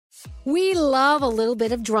We love a little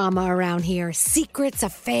bit of drama around here. Secrets,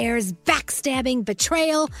 affairs, backstabbing,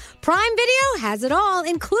 betrayal. Prime Video has it all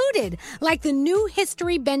included. Like the new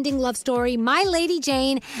history-bending love story, My Lady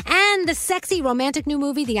Jane, and the sexy romantic new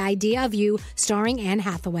movie, The Idea of You, starring Anne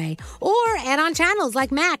Hathaway. Or add-on channels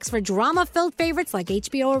like Max for drama-filled favorites like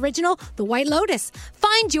HBO original, The White Lotus.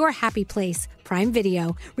 Find your happy place. Prime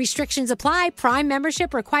Video. Restrictions apply. Prime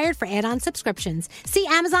membership required for add-on subscriptions. See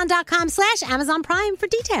Amazon.com/Amazon Prime for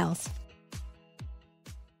details.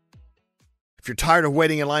 If you're tired of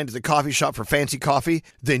waiting in line to the coffee shop for fancy coffee,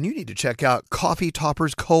 then you need to check out Coffee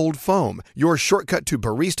Topper's Cold Foam, your shortcut to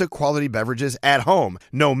barista quality beverages at home.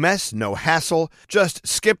 No mess, no hassle. Just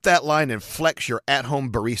skip that line and flex your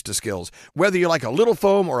at-home barista skills. Whether you like a little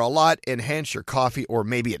foam or a lot, enhance your coffee, or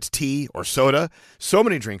maybe it's tea or soda. So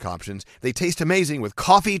many drink options. They taste amazing with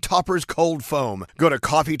Coffee Topper's Cold Foam. Go to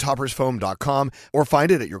coffeetoppersfoam.com or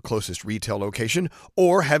find it at your closest retail location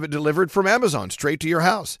or have it delivered from Amazon straight to your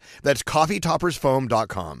house. That's coffeetoppersfoam.com.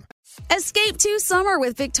 Escape to summer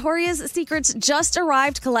with Victoria's Secret's just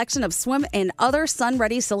arrived collection of swim and other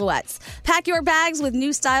sun-ready silhouettes. Pack your bags with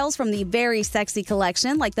new styles from the Very Sexy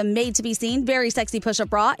collection, like the made-to-be-seen Very Sexy push-up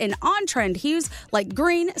bra, and on-trend hues like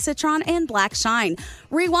green, citron, and black shine.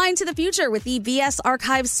 Rewind to the future with the VS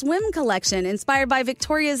Archive Swim collection, inspired by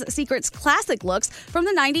Victoria's Secret's classic looks from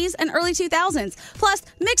the 90s and early 2000s. Plus,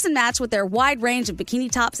 mix and match with their wide range of bikini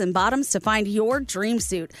tops and bottoms to find your dream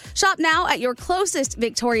suit. Shop now at your closest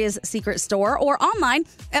Victoria's Secret store or online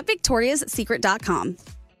at victoriassecret.com.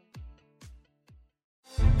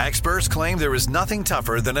 Experts claim there is nothing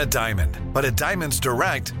tougher than a diamond. But at Diamonds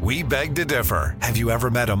Direct, we beg to differ. Have you ever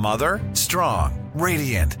met a mother? Strong,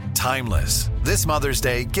 radiant, timeless. This Mother's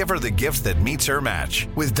Day, give her the gift that meets her match.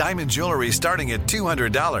 With diamond jewelry starting at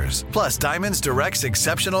 $200. Plus Diamonds Direct's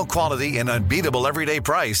exceptional quality and unbeatable everyday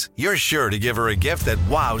price, you're sure to give her a gift that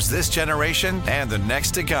wows this generation and the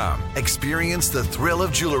next to come. Experience the thrill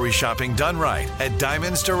of jewelry shopping done right at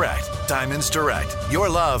Diamonds Direct. Diamonds Direct. Your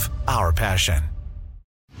love, our passion.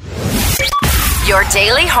 Your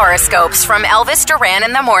daily horoscopes from Elvis Duran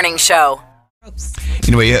in the Morning Show.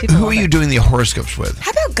 Anyway, who are you doing the horoscopes with? How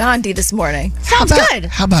about Gandhi this morning? Sounds good.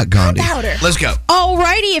 How about Gandhi? How about her? Let's go.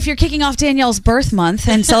 Alrighty, if you're kicking off Danielle's birth month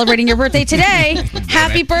and celebrating your birthday today,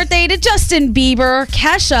 happy birthday to Justin Bieber,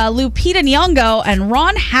 Kesha, Lupita Nyong'o, and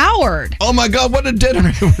Ron Howard. Oh my God, what a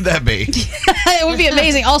dinner would that be? It would be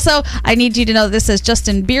amazing. Also, I need you to know that this is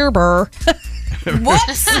Justin Bieber.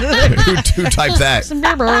 Whoops. Who typed that? Justin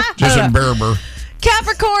Bieber. Justin Bieber.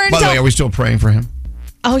 Capricorn. By the way, are we still praying for him?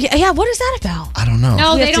 Oh, yeah. What is that about? I don't know.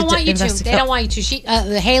 No, We they have don't to want you to. investigate. They don't want you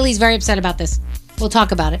to. Haley's very upset about this. We'll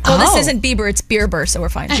talk about it. Well, this isn't Bieber, it's Bieber, so we're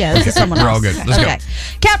fine. Yeah, this is someone else. We're all good. Let's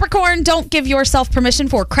go. Capricorn, don't give yourself permission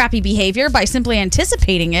for crappy behavior by simply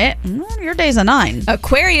anticipating it. Your day's a 9.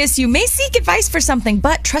 Aquarius, you may seek advice for something,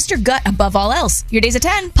 but trust your gut above all else. Your day's a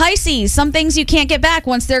 10. Pisces, some things you can't get back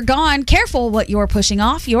once they're gone. Careful what you're pushing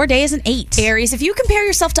off. Your day is an 8. Aries, if you compare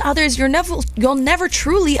yourself to others, you'll never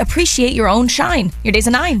truly appreciate your own shine. Your day's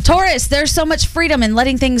a 9. Taurus, there's so much freedom in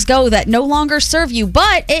letting things go that no longer serve you,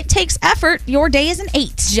 but it takes effort. Your day is an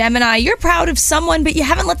 8. Gemini, you're proud of someone, but you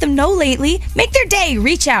haven't let them know lately. Make their day.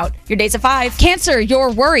 Reach out. Your day's a 5. Cancer,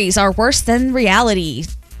 your worries are worse than reality.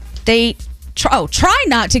 Try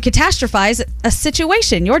not to catastrophize a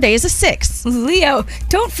situation. Your day is a 6. Leo,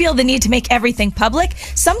 don't feel the need to make everything public.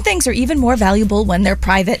 Some things are even more valuable when they're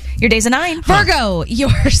private. Your day's a 9. Virgo,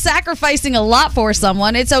 you're sacrificing a lot for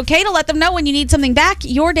someone. It's okay to let them know when you need something back.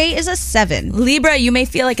 Your day is a 7. Libra, you may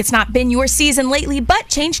feel like it's not been your season lately, but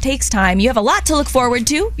change takes time. You have a lot to look forward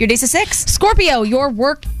to. Your day's a 6. Scorpio, you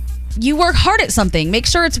work hard at something. Make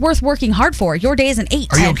sure it's worth working hard for. Your day is an 8.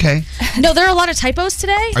 Are you okay? No, there are a lot of typos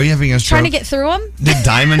today. Are you having a stroke? Trying to get through them? Did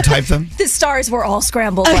Diamond type them? The stars were all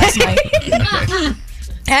scrambled last night.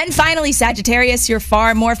 And finally, Sagittarius, you're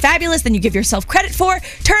far more fabulous than you give yourself credit for.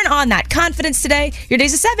 Turn on that confidence today. Your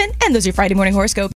day's a 7, and those are your Friday morning horoscopes.